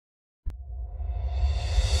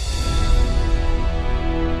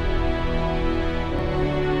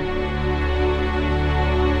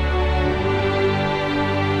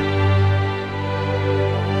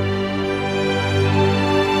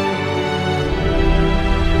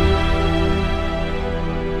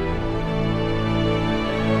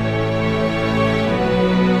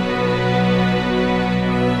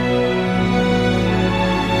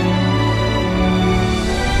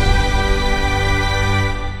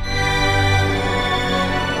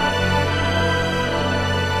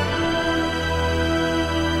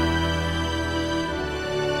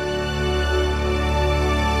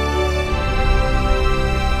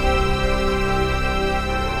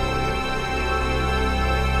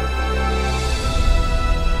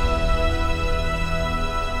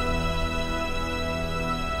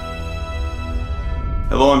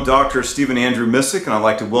Hello, I'm Dr. Stephen Andrew Missick, and I'd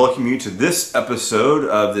like to welcome you to this episode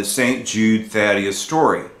of the St. Jude Thaddeus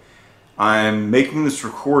story. I'm making this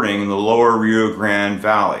recording in the lower Rio Grande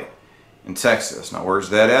Valley in Texas. Now,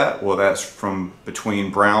 where's that at? Well, that's from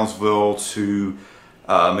between Brownsville to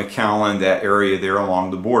McAllen, that area there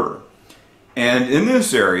along the border. And in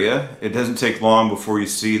this area, it doesn't take long before you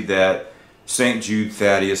see that St. Jude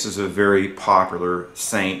Thaddeus is a very popular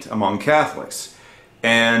saint among Catholics.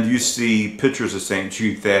 And you see pictures of St.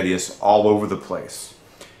 Jude Thaddeus all over the place.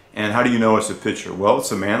 And how do you know it's a picture? Well,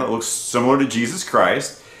 it's a man that looks similar to Jesus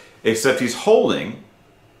Christ, except he's holding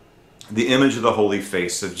the image of the holy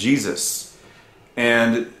face of Jesus.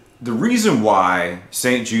 And the reason why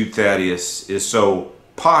St. Jude Thaddeus is so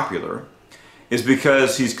popular is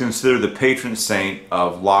because he's considered the patron saint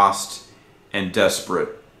of lost and desperate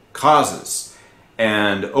causes.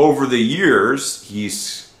 And over the years,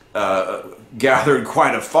 he's gathered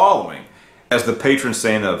quite a following as the patron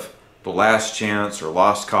saint of the last chance or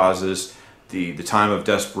lost causes, the time of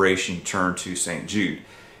desperation. Turn to St. Jude.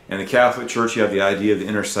 In the Catholic Church, you have the idea of the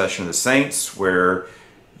intercession of the saints, where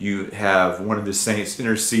you have one of the saints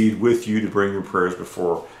intercede with you to bring your prayers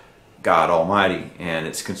before God Almighty, and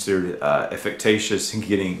it's considered efficacious in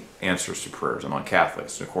getting answers to prayers among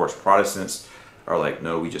Catholics. And of course, Protestants are like,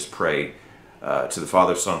 no, we just pray to the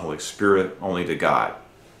Father, Son, Holy Spirit, only to God.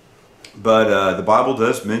 But the Bible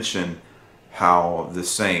does mention how the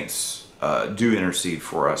saints do intercede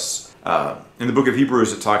for us. In the book of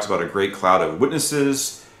Hebrews, it talks about a great cloud of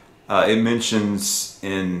witnesses. It mentions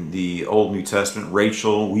in the Old New Testament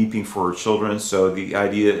Rachel weeping for her children. So the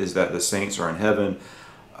idea is that the saints are in heaven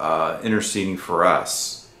interceding for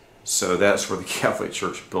us. So that's where the Catholic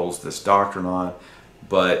Church builds this doctrine on.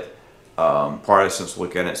 But Protestants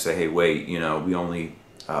look at it and say, hey, wait, you know, we only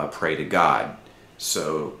pray to God.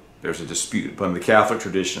 So there's a dispute. But in the Catholic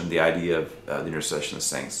tradition, the idea of the intercession of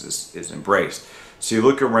saints is embraced. So you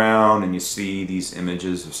look around and you see these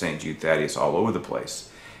images of St. Jude Thaddeus all over the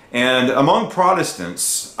place. And among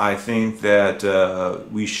Protestants, I think that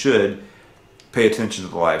we should pay attention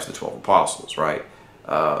to the lives of the 12 apostles, right?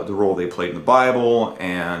 The role they played in the Bible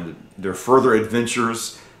and their further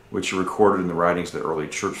adventures, which are recorded in the writings of the early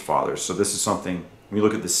church fathers. So this is something, when you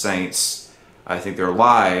look at the saints, I think their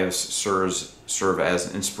lives serve as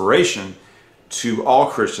an inspiration to all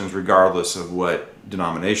Christians, regardless of what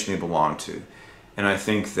denomination they belong to. And I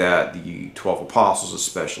think that the 12 apostles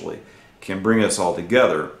especially can bring us all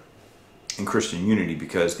together in Christian unity,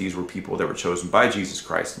 because these were people that were chosen by Jesus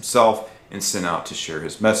Christ himself and sent out to share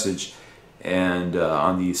his message. And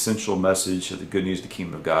on the essential message of the good news of the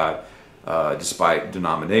kingdom of God, despite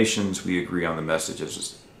denominations, we agree on the message as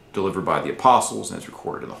was delivered by the apostles and is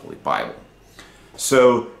recorded in the Holy Bible.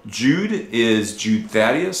 So Jude is Jude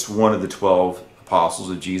Thaddeus, one of the 12 apostles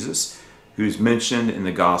of Jesus, who's mentioned in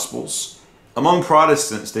the Gospels. Among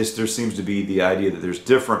Protestants, there seems to be the idea that there's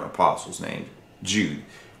different apostles named Jude,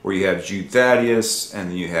 where you have Jude Thaddeus and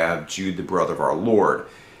then you have Jude, the brother of our Lord.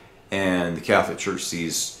 And the Catholic Church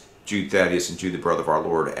sees Jude Thaddeus and Jude, the brother of our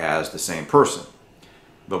Lord, as the same person.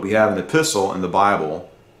 But we have an epistle in the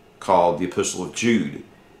Bible called the Epistle of Jude.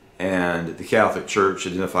 And the Catholic Church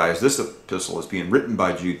identifies this epistle as being written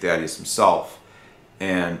by Jude Thaddeus himself.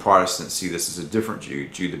 And Protestants see this as a different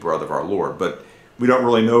Jude, Jude the brother of our Lord. But we don't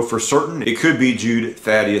really know for certain. It could be Jude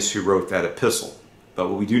Thaddeus who wrote that epistle. But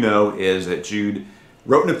what we do know is that Jude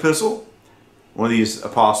wrote an epistle, one of these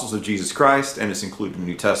apostles of Jesus Christ, and it's included in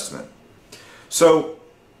the New Testament. So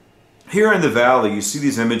here in the valley, you see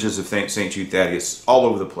these images of St. Jude Thaddeus all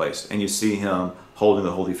over the place. And you see him holding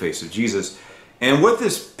the holy face of Jesus. And what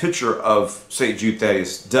this picture of St. Jude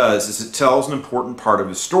Thaddeus does is it tells an important part of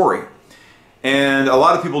his story. And a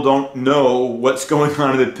lot of people don't know what's going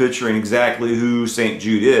on in the picture and exactly who St.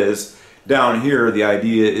 Jude is. Down here, the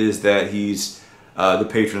idea is that he's the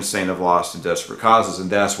patron saint of lost and desperate causes, and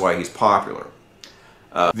that's why he's popular.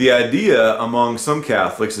 The idea among some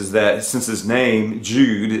Catholics is that since his name,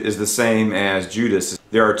 Jude, is the same as Judas,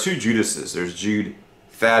 there are two Judases. There's Jude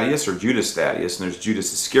Thaddeus, or Judas Thaddeus, and there's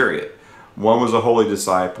Judas Iscariot. One was a holy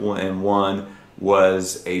disciple and one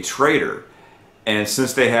was a traitor. And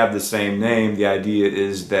since they have the same name, the idea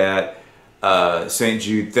is that St.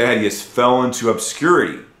 Jude Thaddeus fell into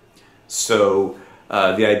obscurity. So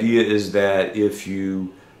the idea is that if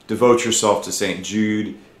you devote yourself to St.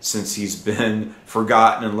 Jude, since he's been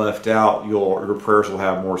forgotten and left out, your prayers will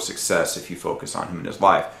have more success if you focus on him in his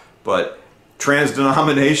life. But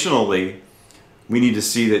transdenominationally, we need to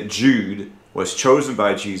see that Jude was chosen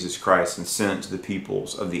by Jesus Christ and sent to the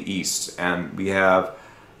peoples of the East. And we have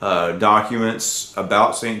documents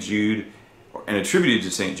about St. Jude and attributed to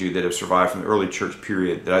St. Jude that have survived from the early church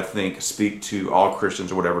period that I think speak to all Christians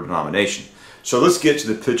or whatever denomination. So let's get to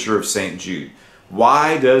the picture of St. Jude.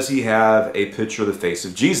 Why does he have a picture of the face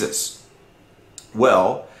of Jesus?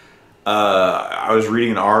 Well, I was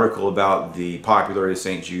reading an article about the popularity of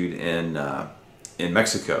St. Jude in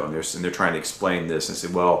Mexico, and they're trying to explain this, and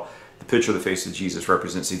said, well, the picture of the face of Jesus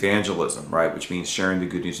represents evangelism, right? Which means sharing the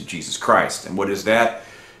good news of Jesus Christ. And what is that?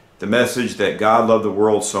 The message that God loved the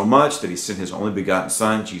world so much that he sent his only begotten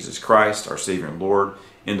Son, Jesus Christ, our Savior and Lord,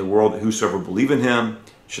 in the world, that whosoever believe in him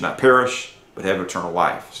should not perish, but have eternal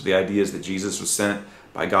life. So the idea is that Jesus was sent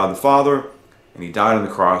by God the Father, and he died on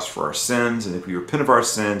the cross for our sins, and if we repent of our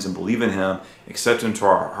sins and believe in him, accept him into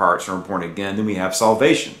our hearts, and are born again, then we have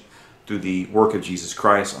salvation through the work of Jesus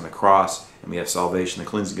Christ on the cross, and we have salvation, the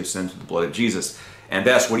cleansing of sins with the blood of Jesus. And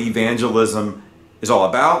that's what evangelism is all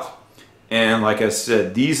about. And like I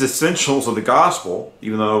said, these essentials of the gospel,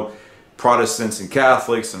 even though Protestants and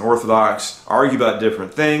Catholics and Orthodox argue about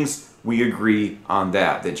different things, we agree on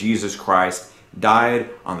that Jesus Christ died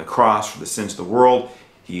on the cross for the sins of the world.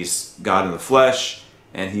 He's God in the flesh,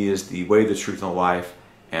 and he is the way, the truth, and the life,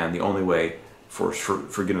 and the only way for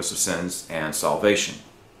forgiveness of sins and salvation.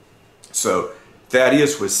 So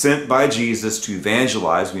Thaddeus was sent by Jesus to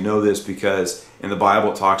evangelize. We know this because in the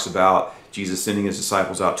Bible it talks about Jesus sending his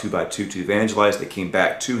disciples out 2 by 2 to evangelize. They came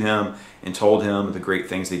back to him and told him the great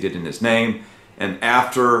things they did in his name. And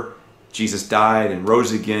after Jesus died and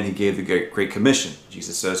rose again, he gave the Great Commission.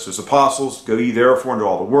 Jesus says to his apostles, "Go ye therefore into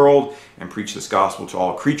all the world and preach this gospel to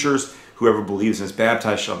all creatures. Whoever believes and is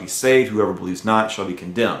baptized shall be saved. Whoever believes not shall be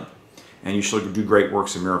condemned. And you shall do great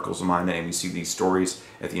works and miracles in my name." We see these stories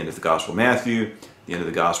at the end of the Gospel of Matthew, the end of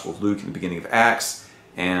the Gospel of Luke, in the beginning of Acts,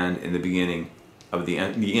 and in the beginning of the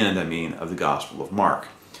end of the Gospel of Mark.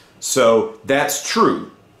 So that's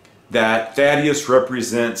true, that Thaddeus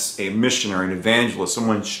represents a missionary, an evangelist,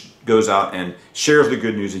 someone goes out and shares the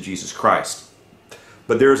good news of Jesus Christ.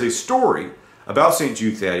 But there's a story about St.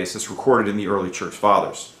 Jude Thaddeus that's recorded in the early church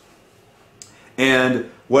fathers.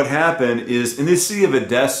 And what happened is, in the city of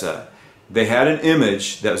Edessa, they had an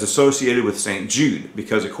image that was associated with St. Jude,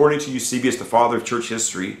 because according to Eusebius, the father of church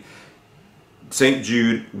history, St.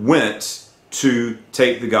 Jude went to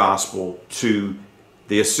take the gospel to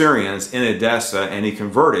the Assyrians in Edessa, and he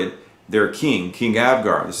converted their king, King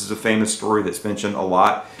Abgar. This is a famous story that's mentioned a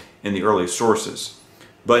lot in the early sources.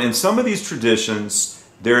 But in some of these traditions,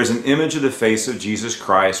 there is an image of the face of Jesus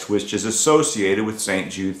Christ which is associated with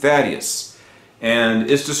St. Jude Thaddeus.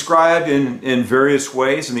 And it's described in various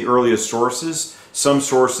ways in the earliest sources. Some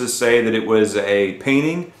sources say that it was a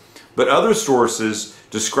painting, but other sources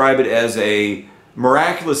describe it as a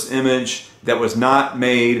miraculous image that was not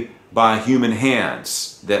made by human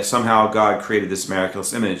hands, that somehow God created this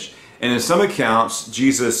miraculous image. And in some accounts,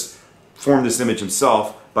 Jesus formed this image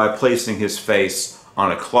himself by placing his face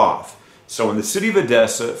on a cloth. So in the city of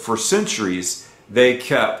Edessa, for centuries, they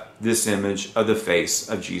kept this image of the face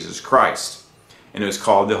of Jesus Christ. And it was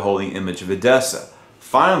called the Holy Image of Edessa.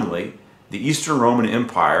 Finally, the Eastern Roman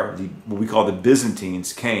Empire, what we call the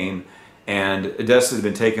Byzantines, came, and Edessa had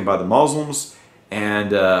been taken by the Muslims,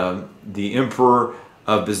 and the Emperor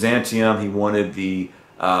of Byzantium, he wanted the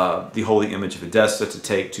Holy Image of Edessa to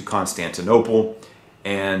take to Constantinople,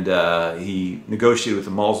 and he negotiated with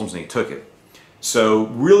the Muslims and he took it. So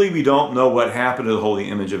really we don't know what happened to the Holy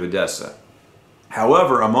Image of Edessa.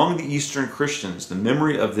 However, among the Eastern Christians, the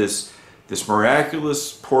memory of this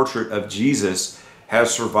miraculous portrait of Jesus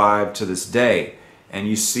has survived to this day. And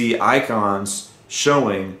you see icons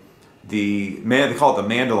showing they call it the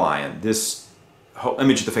Mandalion, this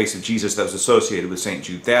image of the face of Jesus that was associated with St.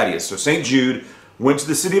 Jude Thaddeus. So St. Jude went to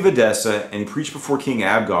the city of Edessa and he preached before King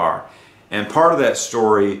Abgar. And part of that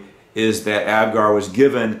story is that Abgar was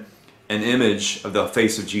given an image of the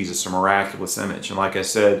face of Jesus, a miraculous image. And like I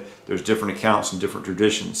said, there's different accounts and different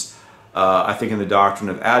traditions. I think in the Doctrine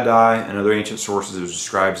of Addai and other ancient sources it was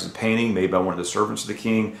described as a painting made by one of the servants of the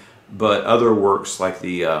king, but other works like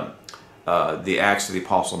the Acts of the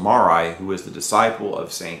Apostle Mari, who was the disciple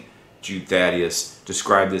of St. Jude Thaddeus,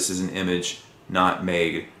 described this as an image not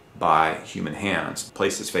made by human hands.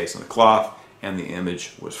 Placed his face on the cloth and the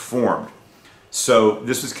image was formed. So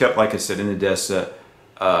this was kept, like I said, in Edessa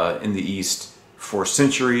in the East for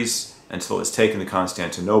centuries until it was taken to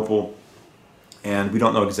Constantinople. And we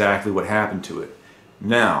don't know exactly what happened to it.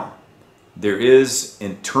 Now, there is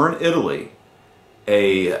in Turin, Italy,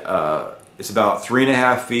 it's about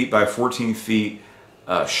 3.5 feet by 14 feet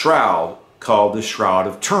shroud called the Shroud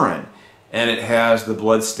of Turin. And it has the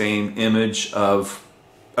bloodstained image of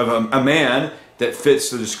a man that fits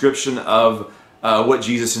the description of what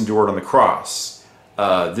Jesus endured on the cross.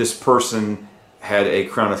 This person had a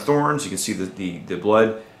crown of thorns. You can see that the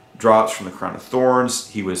blood drops from the crown of thorns.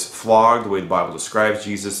 He was flogged, the way the Bible describes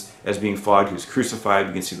Jesus as being flogged. He was crucified.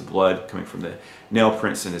 You can see the blood coming from the nail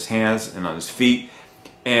prints in his hands and on his feet.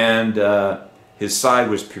 And his side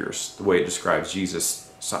was pierced, the way it describes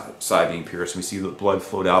Jesus' side being pierced. We see the blood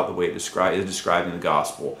flowed out the way it is described in the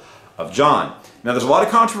Gospel of John. Now, there's a lot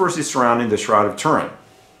of controversy surrounding the Shroud of Turin.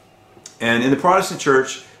 And in the Protestant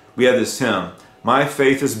church, we have this hymn, "My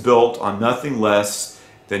faith is built on nothing less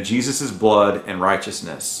than Jesus' blood and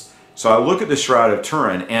righteousness." So I look at the Shroud of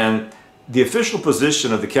Turin, and the official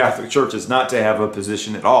position of the Catholic Church is not to have a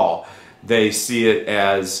position at all. They see it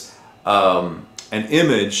as an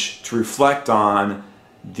image to reflect on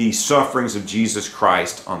the sufferings of Jesus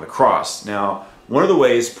Christ on the cross. Now, one of the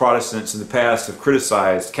ways Protestants in the past have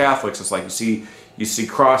criticized Catholics is like you see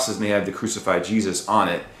crosses and they have the crucified Jesus on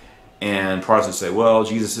it, and Protestants say, well,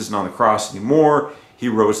 Jesus isn't on the cross anymore, he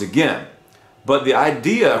rose again. But the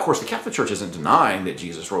idea, of course, the Catholic Church isn't denying that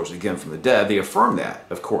Jesus rose again from the dead. They affirm that,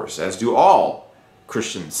 of course, as do all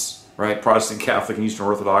Christians, right? Protestant, Catholic, and Eastern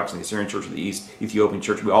Orthodox, and the Syrian Church of the East, Ethiopian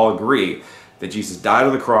Church, we all agree that Jesus died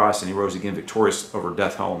on the cross and he rose again victorious over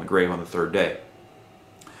death, hell, and the grave on the third day.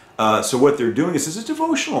 So what they're doing is a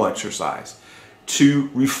devotional exercise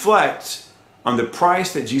to reflect on the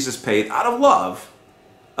price that Jesus paid out of love,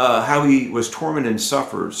 how he was tormented and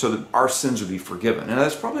suffered so that our sins would be forgiven. And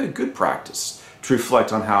that's probably a good practice to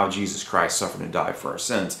reflect on how Jesus Christ suffered and died for our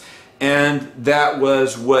sins. And that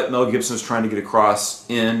was what Mel Gibson was trying to get across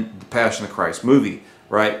in the Passion of the Christ movie,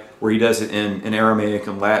 right? Where he does it in Aramaic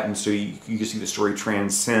and Latin, so you can see the story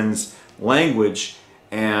transcends language,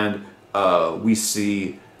 and we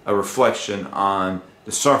see a reflection on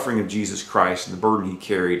the suffering of Jesus Christ and the burden he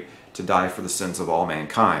carried to die for the sins of all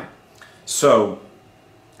mankind. So,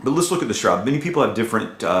 but let's look at the Shroud. Many people have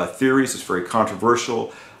different theories. It's very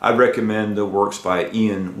controversial. I recommend the works by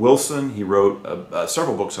Ian Wilson. He wrote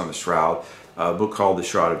several books on the Shroud. A book called The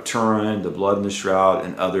Shroud of Turin, The Blood in the Shroud,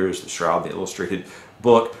 and others, The Shroud, the illustrated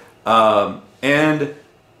book. There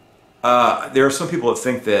are some people that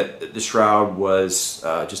think that the Shroud was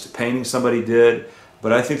just a painting somebody did,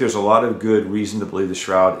 but I think there's a lot of good reason to believe the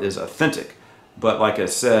Shroud is authentic. But like I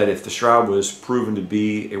said, if the Shroud was proven to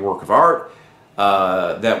be a work of art,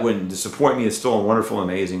 that wouldn't disappoint me. It's still a wonderful,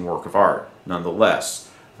 amazing work of art, nonetheless.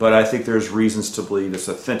 But I think there's reasons to believe it's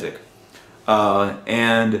authentic.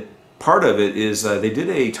 And part of it is they did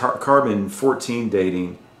a carbon-14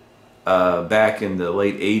 dating back in the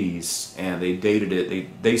late 80s, and they dated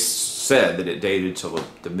it, they said that it dated till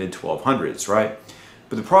the mid-1200s, right?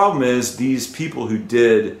 But the problem is these people who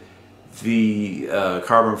did the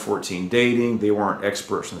carbon-14 dating, they weren't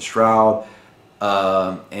experts in the Shroud,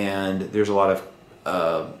 and there's a lot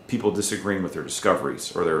of people disagreeing with their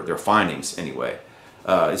discoveries, or their findings anyway.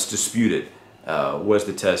 It's disputed. Was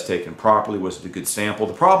the test taken properly? Was it a good sample?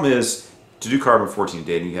 The problem is, to do carbon-14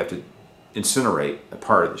 dating, you have to incinerate a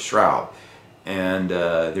part of the Shroud, and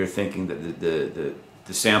they're thinking that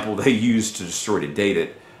the sample they used to destroy to date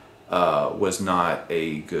it was not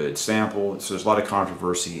a good sample. So there's a lot of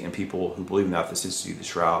controversy, and people who believe in the authenticity of the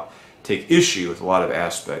Shroud take issue with a lot of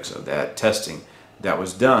aspects of that testing that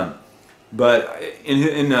was done. But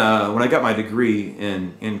when I got my degree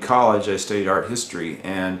in college, I studied art history,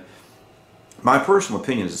 and my personal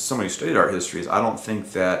opinion as somebody who studied art history is I don't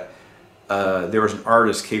think that there was an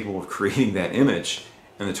artist capable of creating that image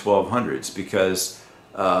in the 1200s, because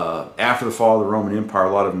after the fall of the Roman Empire,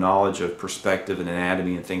 a lot of knowledge of perspective and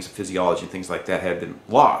anatomy and things, physiology and things like that had been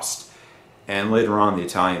lost. And later on, the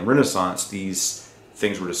Italian Renaissance, these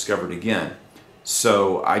things were discovered again.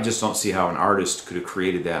 So I just don't see how an artist could have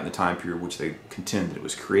created that in the time period which they contend that it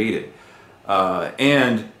was created.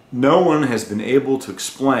 And no one has been able to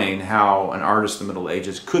explain how an artist in the Middle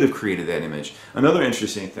Ages could have created that image. Another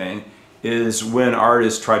interesting thing is when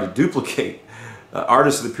artists tried to duplicate,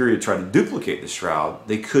 artists of the period tried to duplicate the Shroud,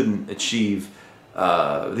 they couldn't achieve,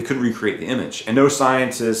 they couldn't recreate the image. And no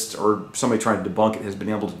scientist or somebody trying to debunk it has been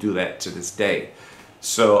able to do that to this day.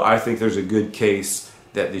 So I think there's a good case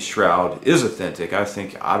that the Shroud is authentic. I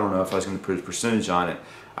don't know if I was going to put a percentage on it,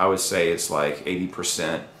 I would say it's like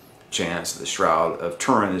 80% chance that the Shroud of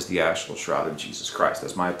Turin is the actual Shroud of Jesus Christ.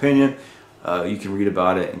 That's my opinion. You can read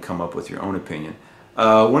about it and come up with your own opinion.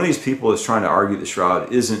 One of these people that's trying to argue the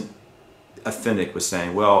Shroud isn't authentic was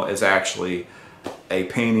saying, well, it's actually a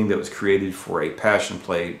painting that was created for a passion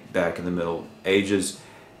play back in the Middle Ages,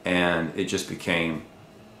 and it just became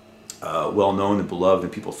well known and beloved,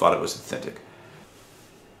 and people thought it was authentic.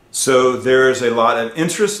 So there's a lot of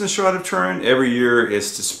interest in the Shroud of Turin. Every year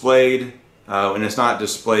it's displayed, and it's not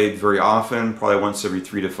displayed very often, probably once every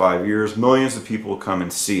 3 to 5 years. Millions of people come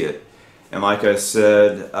and see it. And like I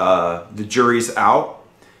said, the jury's out,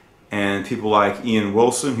 and people like Ian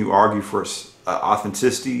Wilson, who argue for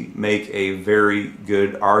authenticity, make a very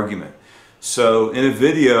good argument. So in a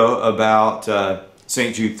video about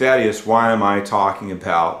St. Jude Thaddeus, why am I talking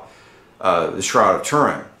about the Shroud of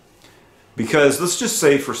Turin? Because let's just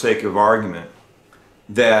say, for sake of argument,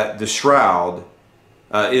 that the shroud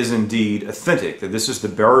is indeed authentic, that this is the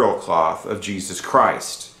burial cloth of Jesus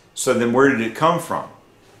Christ. So then where did it come from?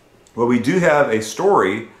 Well, we do have a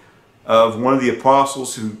story of one of the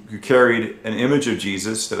apostles who carried an image of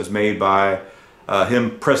Jesus that was made by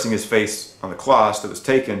him pressing his face on the cross that was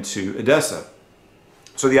taken to Edessa.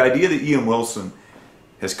 So the idea that Ian Wilson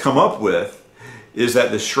has come up with is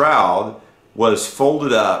that the shroud was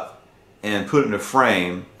folded up and put in a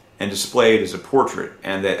frame and displayed as a portrait,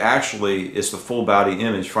 and that actually it's the full body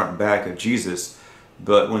image front and back of Jesus,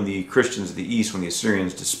 but when the Christians of the East, when the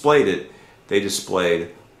Assyrians displayed it, they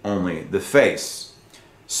displayed only the face.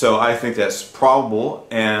 So I think that's probable,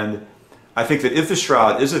 and I think that if the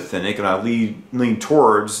shroud is authentic, and I lean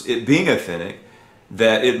towards it being authentic,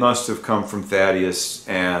 that it must have come from Thaddeus,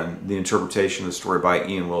 and the interpretation of the story by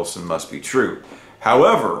Ian Wilson must be true.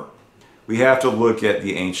 However, we have to look at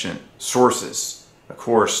the ancient sources. Of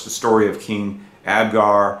course, the story of King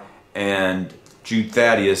Abgar and Jude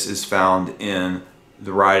Thaddeus is found in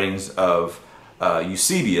the writings of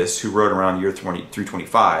Eusebius, who wrote around the year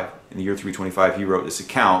 325. In the year 325, he wrote this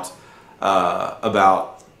account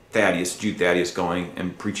about Thaddeus, Jude Thaddeus, going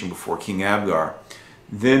and preaching before King Abgar.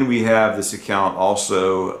 Then we have this account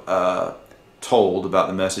also told about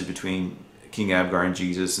the message between King Abgar and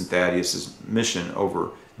Jesus and Thaddeus' mission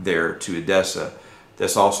over there to Edessa.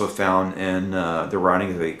 That's also found in the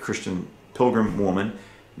writing of a Christian pilgrim woman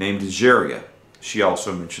named Egeria. She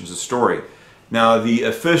also mentions the story. Now, the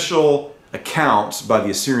official account by the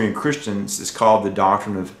Assyrian Christians is called the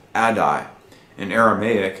Doctrine of Addai. In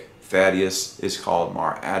Aramaic, Thaddeus is called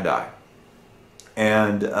Mar Addai.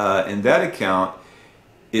 And in that account,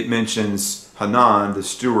 it mentions Hanan, the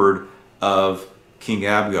steward of King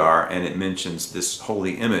Abgar, and it mentions this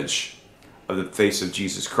holy image of the face of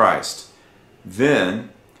Jesus Christ.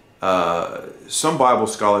 Then, some Bible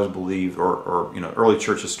scholars believe, or early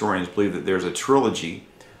church historians believe, that there's a trilogy,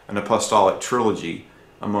 an apostolic trilogy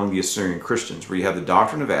among the Assyrian Christians, where you have the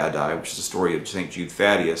Doctrine of Addai, which is the story of St. Jude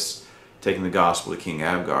Thaddeus taking the gospel to King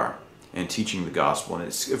Abgar and teaching the gospel. And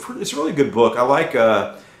it's a really good book. I like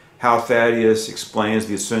how Thaddeus explains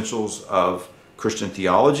the essentials of Christian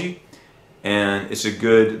theology, and it's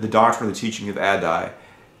the doctrine of the teaching of Addai.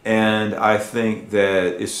 And I think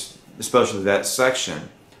that especially that section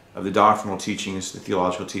of the doctrinal teachings, the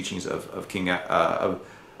theological teachings of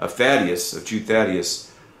Thaddeus, of Jude Thaddeus,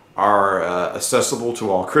 are accessible to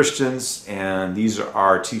all Christians, and these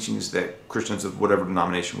are teachings that Christians of whatever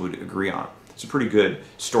denomination would agree on. It's a pretty good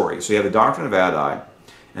story. So you have the Doctrine of Addai,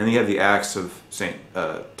 and then you have the Acts of St.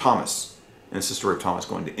 Thomas, and it's the story of Thomas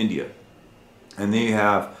going to India. And then you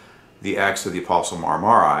have the Acts of the Apostle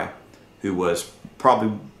Marmarai, who was probably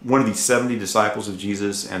one of the 70 disciples of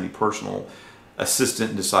Jesus and the personal assistant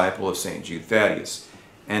and disciple of St. Jude Thaddeus.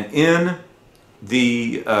 And in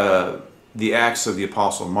the Acts of the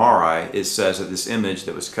Apostle Mari, it says that this image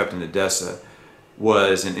that was kept in Edessa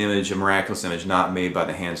was an image, a miraculous image, not made by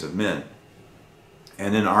the hands of men.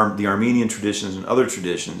 And in the Armenian traditions and other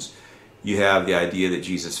traditions, you have the idea that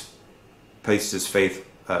Jesus placed his face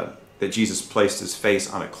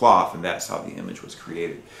on a cloth, and that's how the image was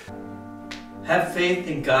created. Have faith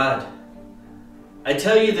in God. I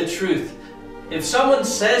tell you the truth. If someone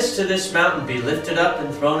says to this mountain, "Be lifted up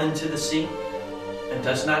and thrown into the sea," and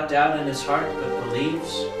does not doubt in his heart, but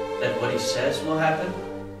believes that what he says will happen,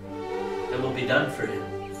 it will be done for him.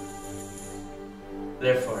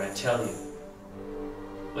 Therefore, I tell you,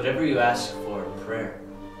 whatever you ask for in prayer,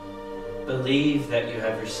 believe that you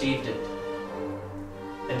have received it,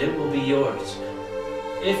 and it will be yours.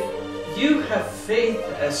 If you have faith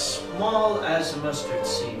as small as a mustard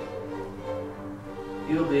seed,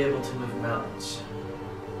 you will be able to move mountains.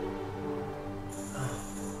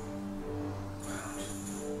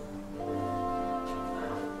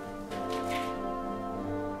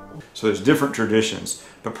 So there's different traditions,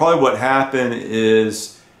 but probably what happened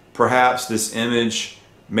is perhaps this image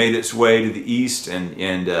made its way to the east, and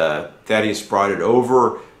Thaddeus brought it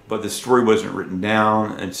over, but the story wasn't written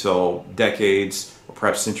down until decades or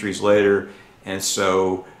perhaps centuries later, and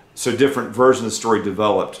so different versions of the story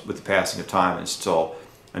developed with the passing of time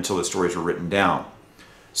until the stories were written down.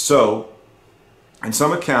 So, in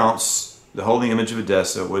some accounts, the holy image of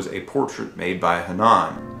Edessa was a portrait made by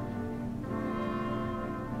Hanan.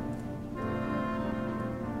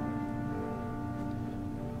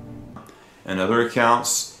 In other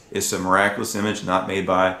accounts, it's a miraculous image not made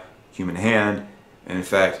by human hand, and in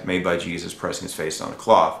fact made by Jesus pressing his face on a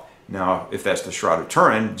cloth. Now, if that's the Shroud of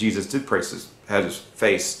Turin, Jesus did had his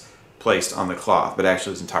face placed on the cloth, but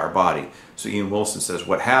actually his entire body. So Ian Wilson says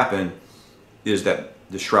what happened is that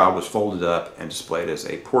the shroud was folded up and displayed as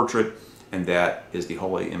a portrait, and that is the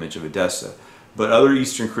holy image of Edessa. But other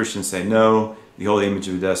Eastern Christians say no, the holy image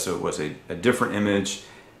of Edessa was a different image,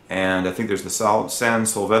 and I think there's the San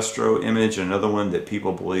Silvestro image, another one that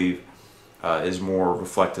people believe is more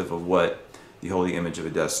reflective of what the holy image of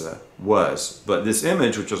Edessa was. But this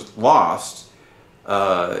image, which was lost,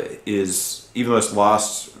 is, even though it's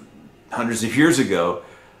lost hundreds of years ago,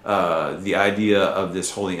 the idea of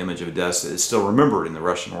this holy image of Edessa is still remembered in the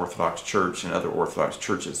Russian Orthodox Church and other Orthodox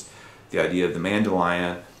churches. The idea of the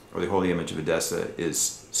Mandalion, or the holy image of Edessa,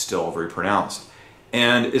 is still very pronounced.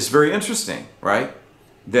 And it's very interesting, right,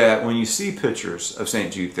 that when you see pictures of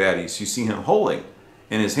St. Jude Thaddeus, you see him holding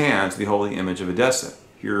in his hands the holy image of Edessa.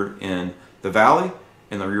 Here in the valley,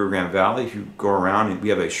 in the Rio Grande Valley, if you go around, we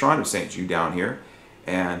have a shrine of St. Jude down here,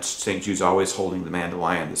 and St. Jude's always holding the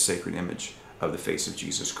Mandalion, the sacred image of the face of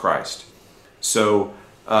Jesus Christ. So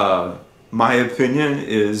my opinion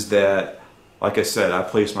is that, like I said, I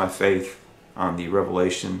place my faith on the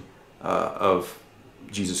revelation of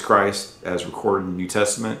Jesus Christ as recorded in the New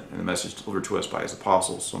Testament and the message delivered to us by his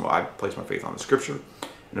apostles. So I place my faith on the Scripture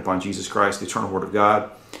and upon Jesus Christ, the eternal Word of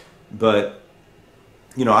God. But,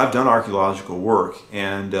 you know, I've done archaeological work,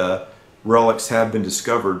 and relics have been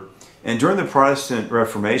discovered. And during the Protestant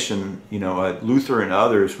Reformation, you know, Luther and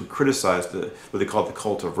others would criticize what they called the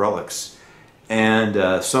cult of relics.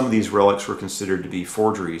 And some of these relics were considered to be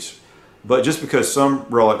forgeries. But just because some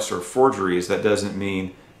relics are forgeries, that doesn't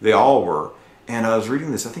mean they all were. And I was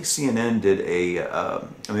reading this, I think CNN did a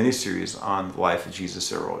miniseries on the life of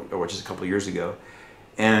Jesus, which is a couple of years ago.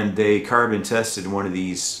 And they carbon tested one of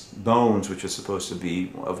these bones, which was supposed to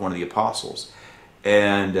be of one of the apostles.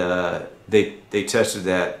 And they tested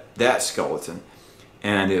that skeleton.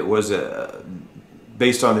 And it was,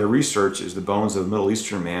 based on their research, is the bones of a Middle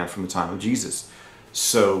Eastern man from the time of Jesus.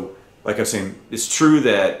 So, like I was saying, it's true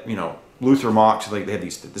that, you know, Luther mocked, like they had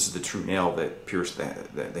these, this is the true nail that pierced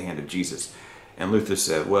the hand of Jesus. And Luther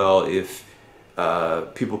said, well, if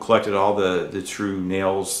people collected all the true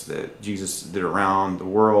nails that Jesus did around the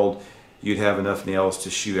world, you'd have enough nails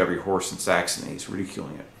to shoot every horse in Saxony. He's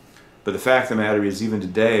ridiculing it. But the fact of the matter is, even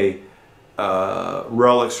today,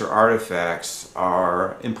 relics or artifacts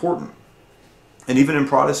are important. And even in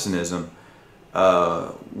Protestantism,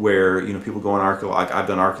 where, you know, people go on I've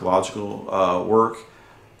done archaeological work,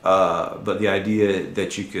 but the idea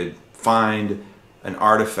that you could find an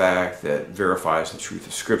artifact that verifies the truth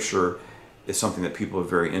of Scripture is something that people are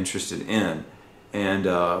very interested in. And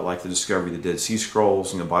like the discovery of the Dead Sea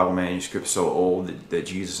Scrolls and the Bible manuscripts so old that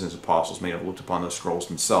Jesus and his apostles may have looked upon those scrolls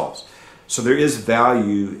themselves. So there is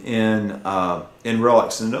value in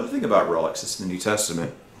relics. And another thing about relics, it's in the New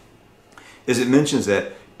Testament, is it mentions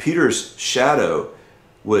that Peter's shadow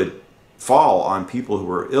would fall on people who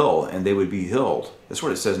were ill and they would be healed. That's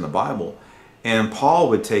what it says in the Bible. And Paul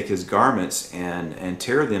would take his garments and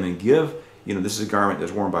tear them and give, you know, this is a garment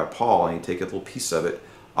that's worn by Paul, and he'd take a little piece of it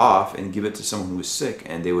off and give it to someone who was sick,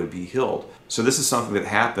 and they would be healed. So this is something that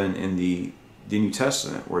happened in the New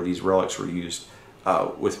Testament, where these relics were used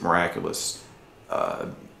with miraculous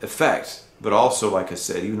effect. But also, like I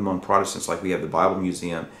said, even among Protestants, like we have the Bible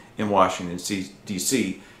Museum in Washington,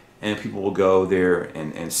 D.C., and people will go there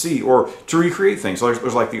and see, or to recreate things. So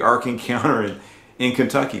there's like the Ark encounter in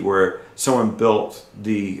Kentucky, where someone built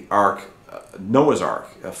the Ark, Noah's Ark,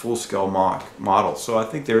 a full-scale model. So I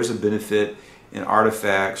think there is a benefit in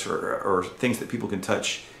artifacts or things that people can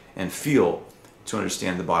touch and feel to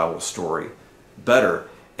understand the Bible story better.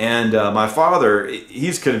 And my father,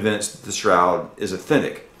 he's convinced that the shroud is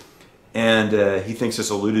authentic. And he thinks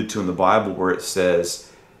it's alluded to in the Bible, where it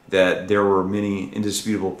says that there were many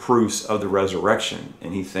indisputable proofs of the resurrection.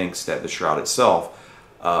 And he thinks that the shroud itself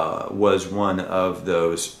was one of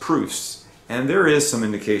those proofs. And there is some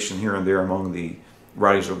indication here and there among the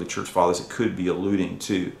writings of the Church Fathers that could be alluding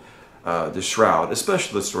to the shroud,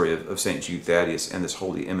 especially the story of St. Jude Thaddeus and this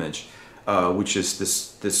holy image, which is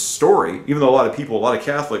this story. Even though a lot of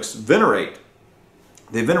Catholics venerate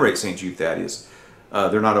St. Jude Thaddeus,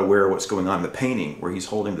 they're not aware of what's going on in the painting where he's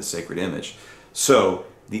holding the sacred image. So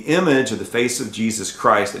the image of the face of Jesus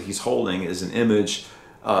Christ that he's holding is an image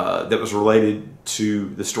that was related to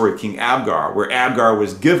the story of King Abgar, where Abgar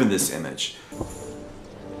was given this image.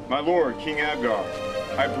 My lord, King Abgar,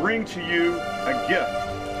 I bring to you a gift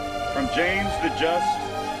from James the Just,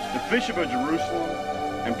 the Bishop of Jerusalem,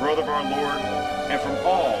 and brother of our Lord, and from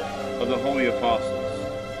all of the holy apostles.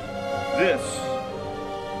 This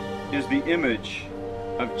is the image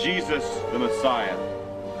of Jesus the Messiah,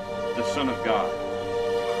 the Son of God.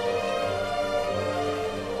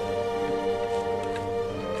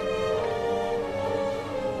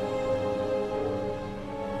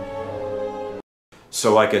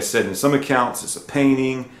 So like I said, in some accounts it's a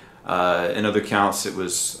painting, in other accounts it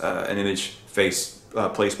was an image placed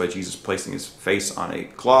by Jesus placing his face on a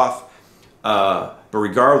cloth. But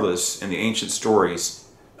regardless, in the ancient stories,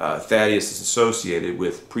 Thaddeus is associated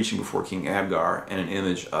with preaching before King Abgar and an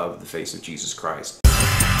image of the face of Jesus Christ.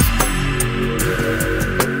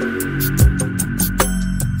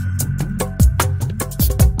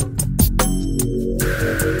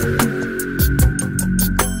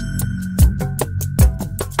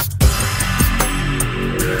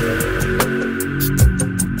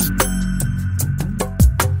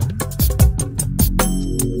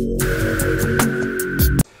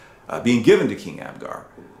 Being given to King Abgar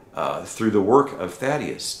through the work of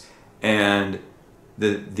Thaddeus. And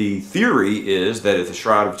the theory is that if the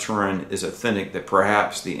Shroud of Turin is authentic, that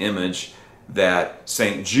perhaps the image that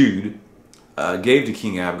Saint Jude gave to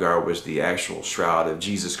King Abgar was the actual shroud of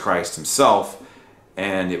Jesus Christ himself,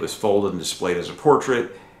 and it was folded and displayed as a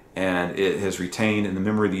portrait, and it has retained in the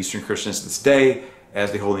memory of the Eastern Christians to this day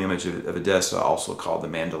as the holy image of Edessa, also called the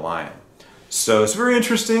Mandalion. So it's very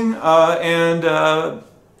interesting,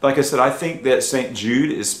 like I said, I think that St.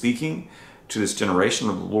 Jude is speaking to this generation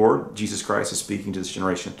of the Lord. Jesus Christ is speaking to this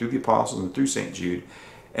generation through the apostles and through St. Jude.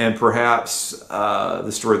 And perhaps the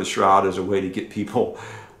story of the shroud is a way to get people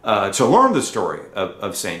to learn the story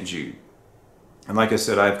of St. Jude. And like I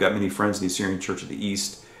said, I've got many friends in the Assyrian Church of the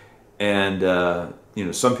East. And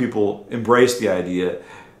some people embrace the idea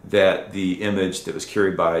that the image that was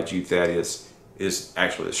carried by Jude Thaddeus is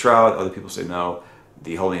actually the shroud. Other people say no,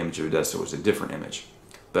 the holy image of Edessa was a different image.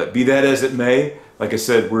 But be that as it may, like I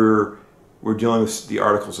said, we're dealing with the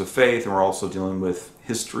articles of faith, and we're also dealing with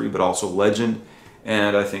history, but also legend.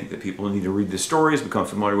 And I think that people need to read the stories, become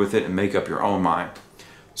familiar with it, and make up your own mind.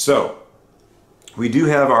 So, we do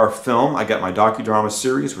have our film. I got my docudrama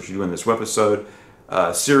series, which we're doing this webisode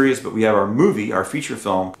series, but we have our movie, our feature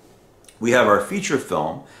film. We have our feature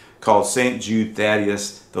film called St. Jude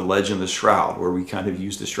Thaddeus, The Legend of the Shroud, where we kind of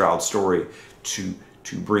use the Shroud story to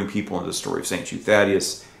bring people into the story of St. Jude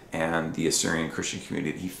Thaddeus and the Assyrian Christian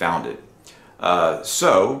community that he founded.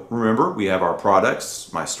 So, remember, we have our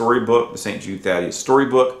products, my storybook, the St. Jude Thaddeus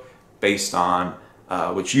storybook, based on,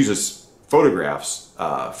 which uses photographs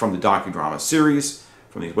from the docudrama series,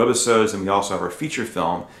 from these webisodes, and we also have our feature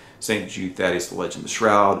film, St. Jude Thaddeus, The Legend of the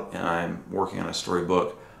Shroud, and I'm working on a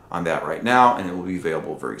storybook on that right now, and it will be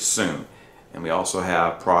available very soon. And we also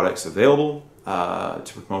have products available to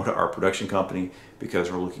promote our production company,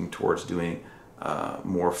 because we're looking towards doing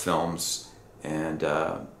more films and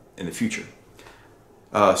in the future.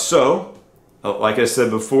 Like I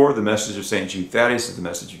said before, the message of St. Jude Thaddeus is the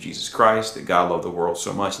message of Jesus Christ, that God loved the world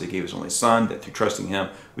so much that he gave his only Son, that through trusting him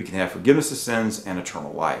we can have forgiveness of sins and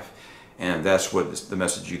eternal life. And that's what the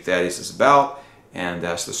message of Jude Thaddeus is about, and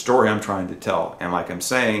that's the story I'm trying to tell. And like I'm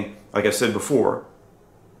saying, like I said before,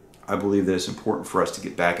 I believe that it's important for us to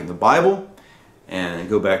get back in the Bible and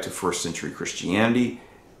go back to first century Christianity,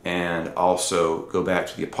 and also go back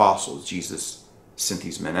to the apostles. Jesus sent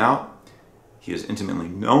these men out. He is intimately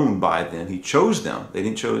known by them. He chose them. They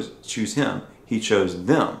didn't choose him. He chose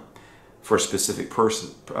them for a specific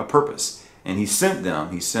purpose. And he sent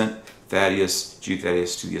them. He sent Thaddeus, Jude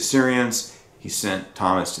Thaddeus, to the Assyrians. He sent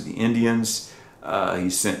Thomas to the Indians. He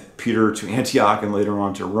sent Peter to Antioch and later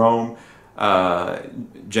on to Rome.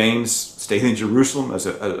 James stayed in Jerusalem as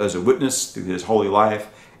a witness through his holy life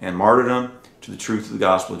and martyrdom to the truth of the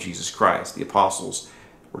gospel of Jesus Christ. The apostles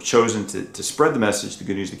were chosen to spread the message, the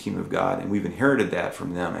good news of the kingdom of God, and we've inherited that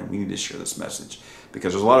from them, and we need to share this message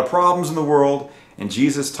because there's a lot of problems in the world, and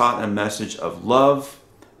Jesus taught a message of love,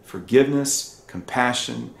 forgiveness,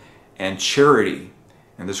 compassion, and charity,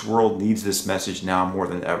 and this world needs this message now more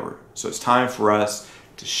than ever. So it's time for us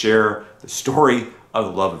to share the story of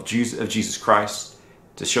the love of Jesus Christ,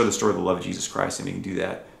 to show the story of the love of Jesus Christ, and we can do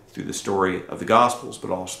that through the story of the Gospels, but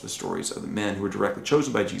also the stories of the men who were directly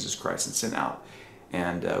chosen by Jesus Christ and sent out.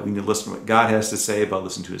 And we need to listen to what God has to say about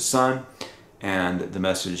listening to his Son and the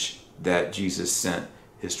message that Jesus sent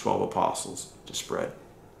his 12 apostles to spread.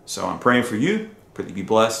 So I'm praying for you. I pray that you be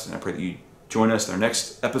blessed, and I pray that you join us in our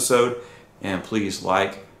next episode. And please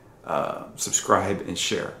like, subscribe, and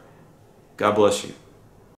share. God bless you.